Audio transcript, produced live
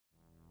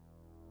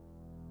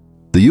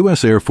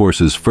U.S. Air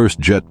Force's first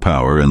jet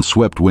power and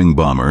swept-wing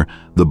bomber,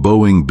 the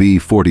Boeing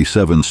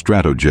B-47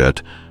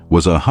 Stratojet,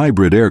 was a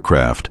hybrid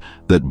aircraft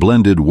that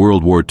blended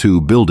World War II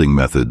building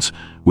methods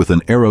with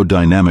an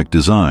aerodynamic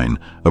design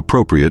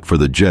appropriate for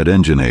the jet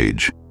engine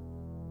age.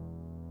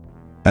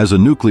 As a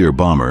nuclear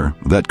bomber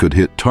that could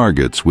hit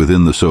targets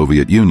within the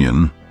Soviet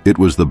Union, it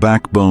was the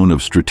backbone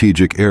of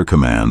Strategic Air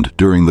Command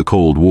during the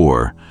Cold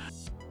War.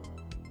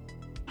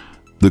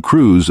 The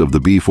crews of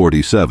the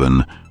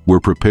B-47 were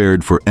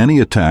prepared for any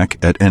attack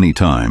at any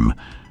time,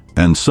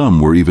 and some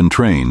were even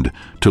trained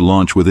to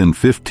launch within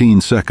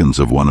 15 seconds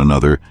of one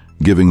another,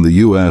 giving the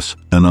U.S.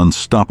 an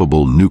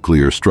unstoppable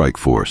nuclear strike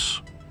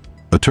force.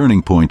 A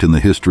turning point in the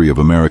history of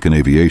American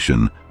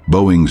aviation,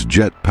 Boeing's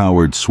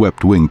jet-powered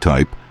swept-wing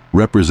type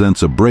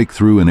represents a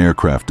breakthrough in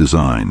aircraft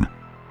design.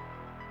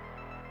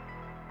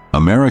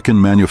 American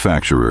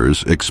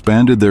manufacturers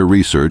expanded their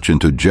research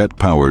into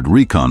jet-powered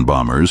recon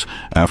bombers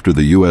after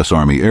the U.S.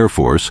 Army Air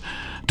Force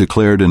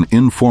declared an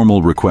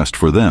informal request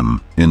for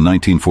them in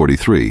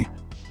 1943.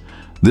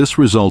 This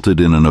resulted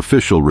in an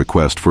official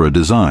request for a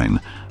design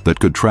that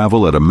could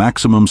travel at a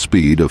maximum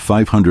speed of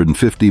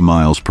 550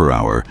 miles per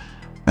hour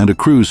and a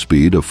cruise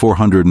speed of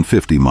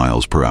 450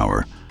 miles per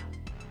hour.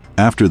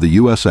 After the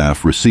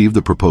USAAF received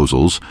the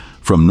proposals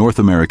from North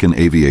American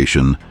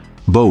Aviation,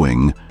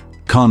 Boeing,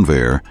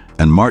 Convair,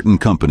 and Martin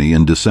Company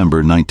in December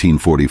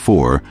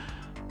 1944,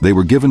 they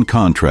were given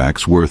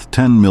contracts worth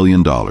 $10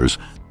 million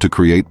to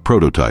create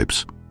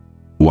prototypes.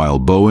 While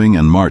Boeing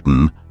and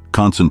Martin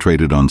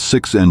concentrated on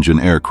 6-engine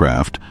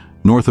aircraft,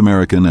 North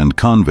American and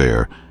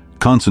Convair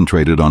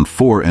concentrated on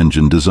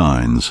 4-engine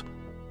designs.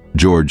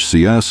 George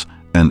Siess,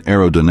 an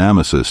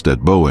aerodynamicist at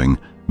Boeing,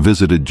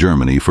 visited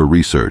Germany for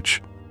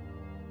research.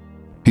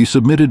 He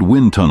submitted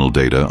wind tunnel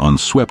data on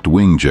swept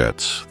wing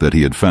jets that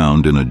he had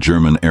found in a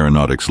German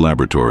aeronautics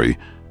laboratory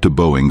to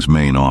Boeing's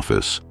main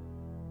office.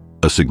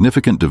 A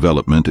significant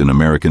development in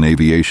American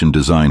aviation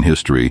design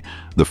history,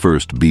 the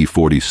first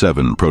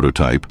B-47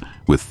 prototype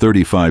with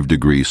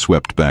 35-degree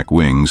swept-back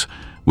wings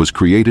was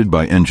created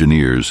by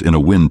engineers in a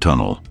wind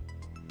tunnel.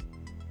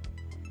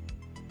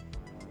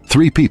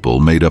 3 people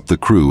made up the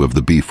crew of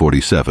the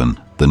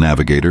B-47, the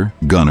navigator,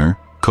 gunner,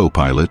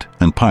 co-pilot,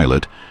 and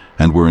pilot,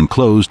 and were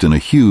enclosed in a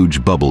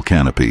huge bubble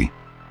canopy.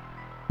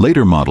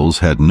 Later models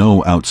had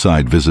no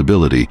outside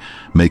visibility,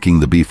 making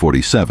the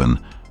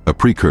B-47 a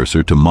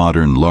precursor to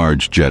modern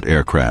large jet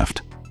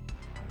aircraft.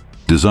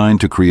 Designed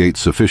to create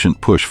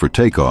sufficient push for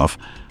takeoff,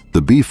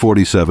 the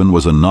B-47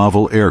 was a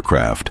novel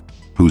aircraft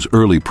whose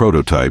early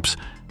prototypes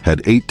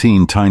had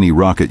 18 tiny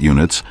rocket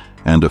units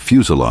and a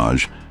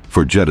fuselage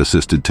for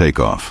jet-assisted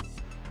takeoff.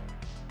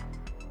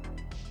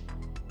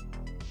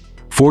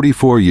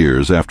 44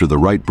 years after the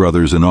Wright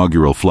brothers'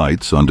 inaugural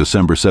flights on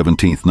December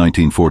 17,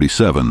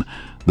 1947,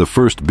 the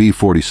first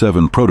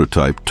B-47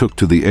 prototype took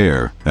to the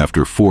air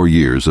after 4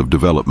 years of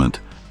development.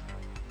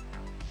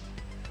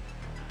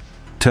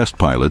 Test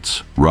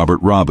pilots Robert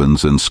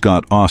Robbins and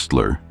Scott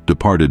Ostler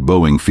departed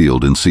Boeing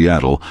Field in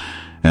Seattle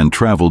and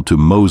traveled to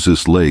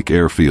Moses Lake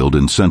Airfield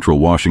in central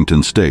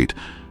Washington state,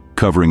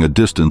 covering a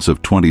distance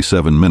of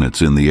 27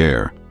 minutes in the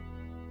air.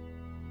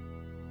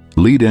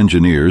 Lead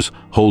engineers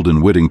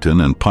Holden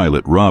Whittington and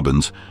pilot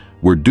Robbins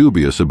were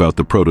dubious about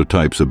the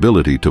prototype's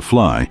ability to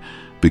fly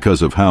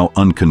because of how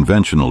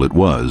unconventional it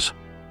was.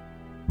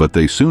 But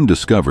they soon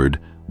discovered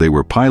they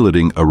were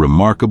piloting a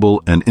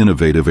remarkable and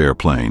innovative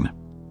airplane.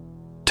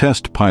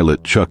 Test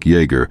pilot Chuck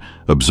Yeager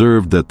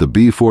observed that the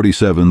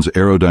B-47's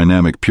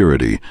aerodynamic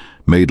purity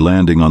made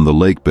landing on the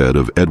lakebed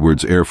of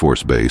Edwards Air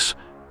Force Base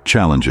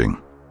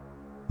challenging.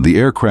 The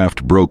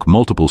aircraft broke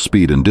multiple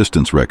speed and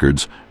distance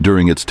records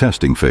during its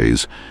testing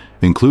phase,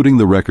 including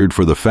the record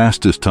for the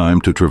fastest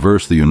time to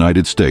traverse the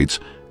United States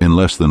in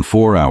less than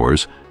 4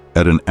 hours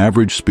at an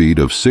average speed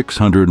of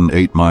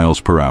 608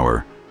 miles per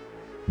hour.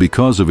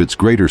 Because of its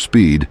greater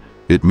speed,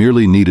 it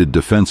merely needed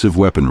defensive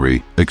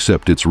weaponry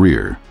except its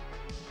rear.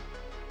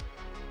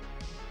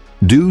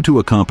 Due to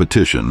a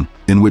competition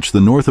in which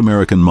the North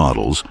American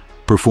models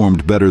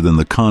performed better than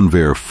the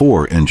Convair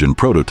 4-engine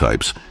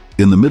prototypes,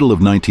 in the middle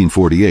of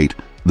 1948,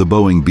 the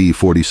Boeing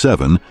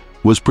B-47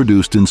 was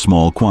produced in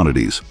small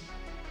quantities.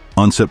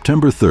 On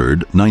September 3,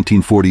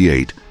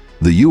 1948,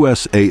 the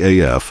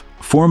USAAF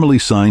formally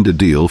signed a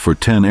deal for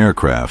 10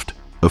 aircraft,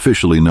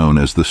 officially known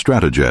as the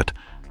Stratojet,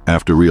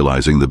 after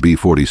realizing the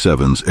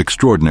B-47's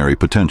extraordinary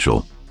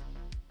potential.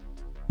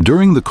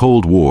 During the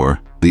Cold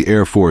War, the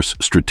Air Force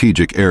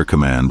Strategic Air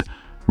Command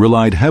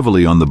relied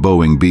heavily on the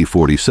Boeing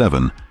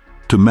B-47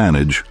 to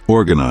manage,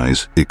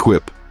 organize,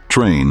 equip,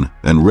 train,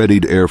 and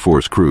readied Air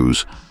Force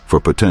crews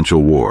for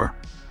potential war.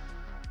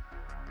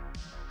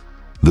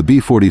 The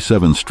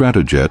B-47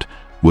 Stratojet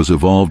was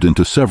evolved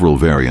into several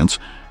variants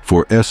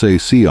for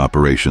SAC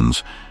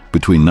operations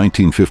between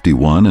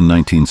 1951 and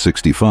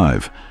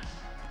 1965.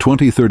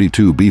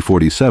 32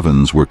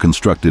 B-47s were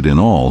constructed in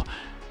all,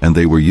 and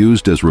they were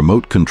used as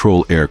remote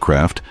control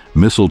aircraft,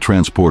 missile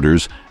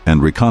transporters,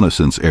 and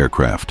reconnaissance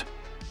aircraft.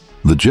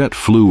 The jet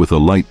flew with a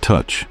light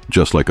touch,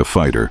 just like a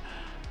fighter,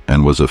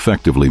 and was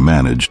effectively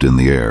managed in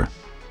the air.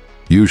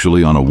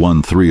 Usually on a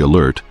 1-3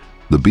 alert,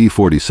 the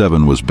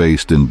B-47 was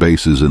based in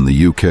bases in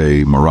the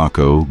UK,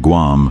 Morocco,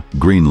 Guam,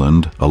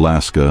 Greenland,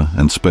 Alaska,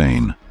 and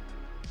Spain.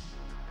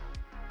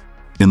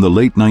 In the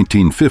late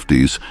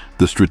 1950s,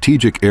 the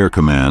Strategic Air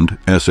Command,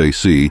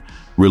 SAC,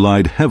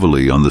 relied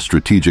heavily on the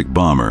strategic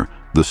bomber,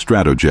 the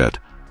Stratojet.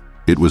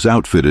 It was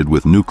outfitted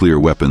with nuclear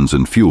weapons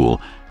and fuel,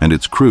 and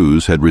its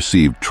crews had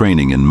received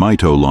training in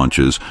MITO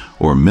launches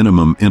or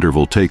minimum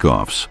interval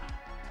takeoffs.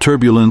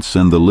 Turbulence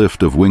and the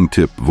lift of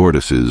wingtip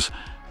vortices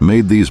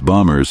made these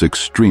bombers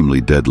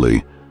extremely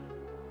deadly.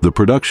 The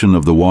production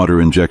of the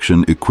water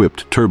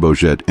injection-equipped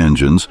turbojet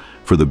engines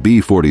for the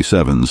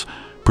B-47s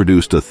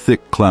produced a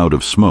thick cloud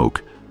of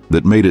smoke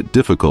that made it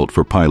difficult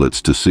for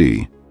pilots to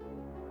see.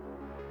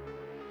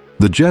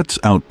 The jet's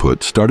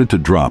output started to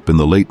drop in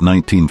the late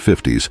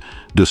 1950s,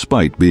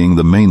 despite being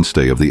the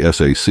mainstay of the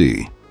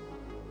SAC.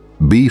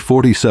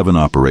 B-47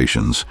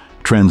 operations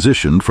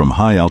transitioned from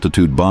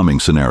high-altitude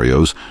bombing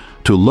scenarios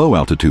to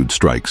low-altitude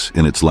strikes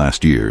in its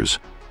last years.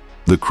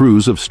 The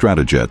crews of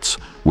Stratojets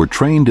were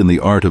trained in the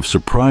art of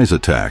surprise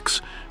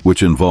attacks,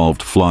 which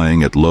involved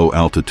flying at low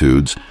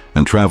altitudes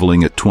and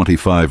traveling at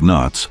 25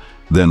 knots,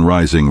 then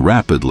rising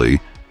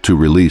rapidly to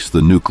release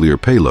the nuclear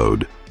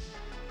payload.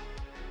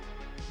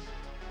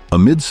 A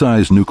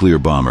mid-size nuclear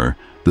bomber,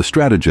 the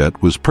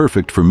Stratojet was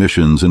perfect for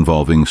missions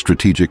involving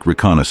strategic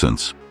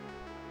reconnaissance.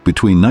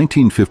 Between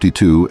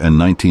 1952 and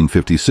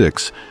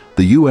 1956,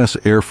 the U.S.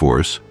 Air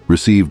Force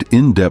received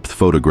in-depth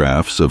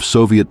photographs of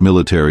Soviet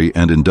military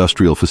and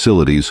industrial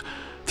facilities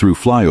through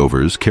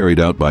flyovers carried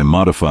out by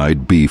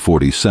modified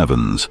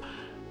B-47s.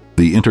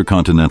 The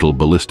Intercontinental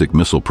Ballistic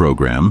Missile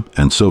Program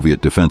and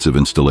Soviet defensive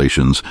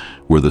installations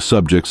were the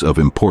subjects of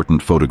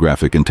important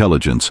photographic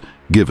intelligence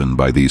given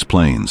by these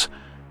planes.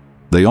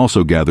 They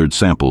also gathered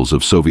samples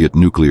of Soviet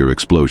nuclear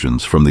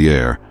explosions from the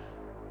air.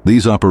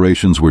 These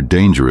operations were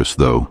dangerous,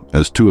 though,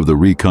 as 2 of the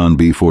recon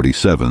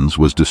B-47s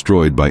was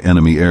destroyed by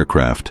enemy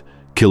aircraft,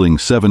 killing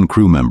 7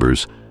 crew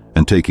members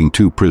and taking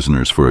 2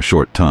 prisoners for a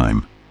short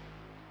time.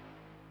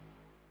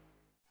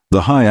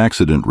 The high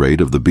accident rate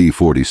of the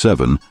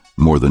B-47,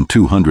 more than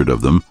 200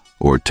 of them,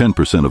 or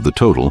 10% of the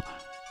total,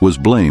 was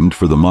blamed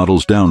for the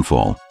model's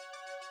downfall.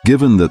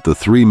 Given that the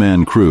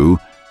 3-man crew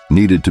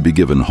needed to be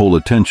given whole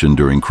attention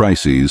during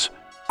crises,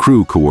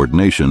 crew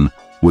coordination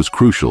was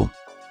crucial.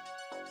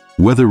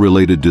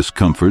 Weather-related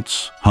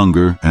discomforts,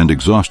 hunger, and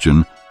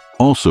exhaustion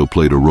also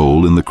played a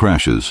role in the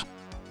crashes.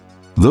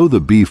 Though the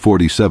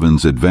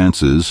B-47's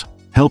advances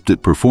helped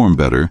it perform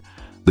better,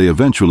 they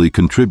eventually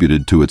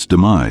contributed to its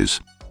demise.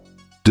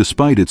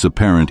 Despite its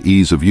apparent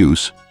ease of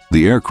use,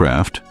 the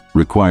aircraft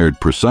required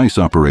precise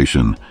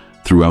operation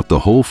throughout the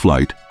whole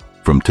flight,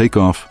 from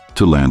takeoff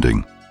to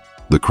landing.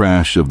 The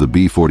crash of the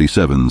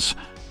B-47s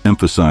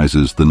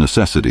emphasizes the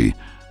necessity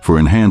for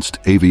enhanced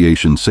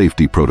aviation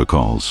safety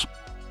protocols.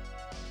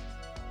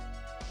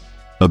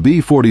 A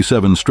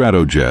B-47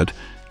 Stratojet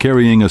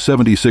carrying a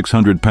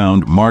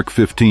 7,600-pound Mark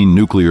 15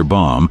 nuclear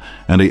bomb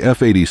and a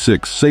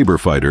F-86 Sabre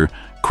fighter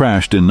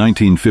crashed in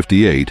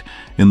 1958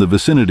 in the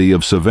vicinity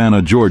of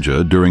Savannah,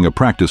 Georgia during a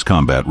practice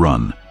combat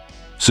run.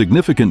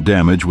 Significant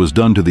damage was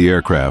done to the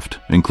aircraft,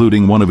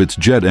 including one of its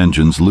jet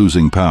engines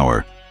losing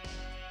power.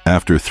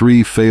 After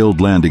 3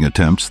 failed landing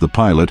attempts, the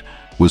pilot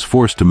was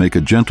forced to make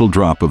a gentle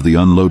drop of the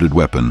unloaded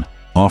weapon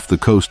off the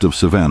coast of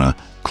Savannah,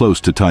 close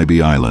to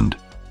Tybee Island.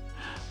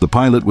 The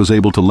pilot was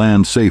able to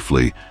land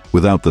safely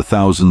without the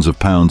thousands of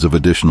pounds of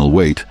additional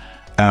weight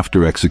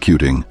after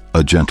executing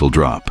a gentle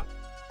drop.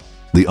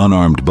 The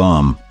unarmed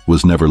bomb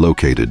was never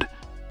located,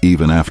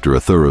 even after a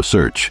thorough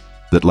search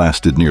that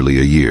lasted nearly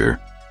a year.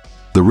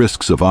 The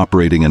risks of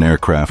operating an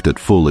aircraft at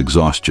full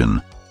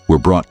exhaustion were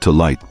brought to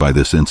light by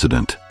this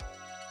incident.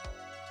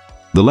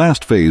 The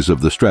last phase of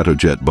the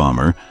Stratojet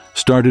bomber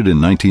started in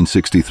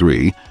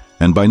 1963,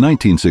 and by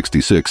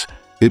 1966,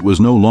 it was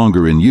no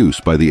longer in use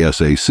by the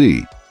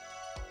SAC.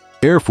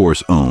 Air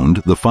Force-owned,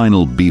 the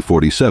final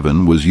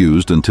B-47 was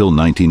used until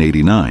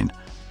 1989.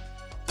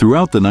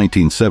 Throughout the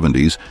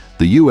 1970s,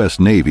 the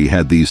U.S. Navy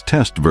had these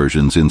test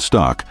versions in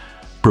stock,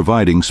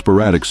 providing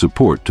sporadic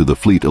support to the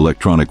Fleet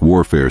Electronic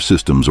Warfare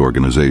Systems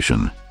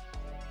Organization.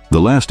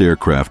 The last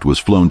aircraft was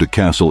flown to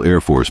Castle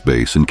Air Force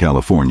Base in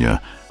California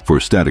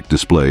for static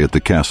display at the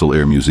Castle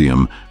Air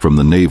Museum from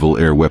the Naval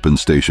Air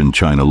Weapons Station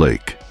China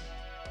Lake.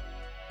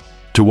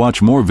 To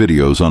watch more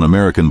videos on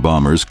American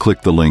bombers,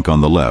 click the link on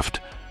the left.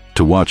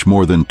 To watch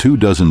more than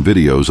 24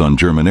 videos on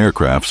German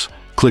aircrafts,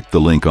 click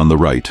the link on the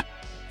right.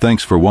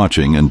 Thanks for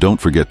watching, and don't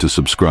forget to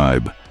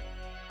subscribe.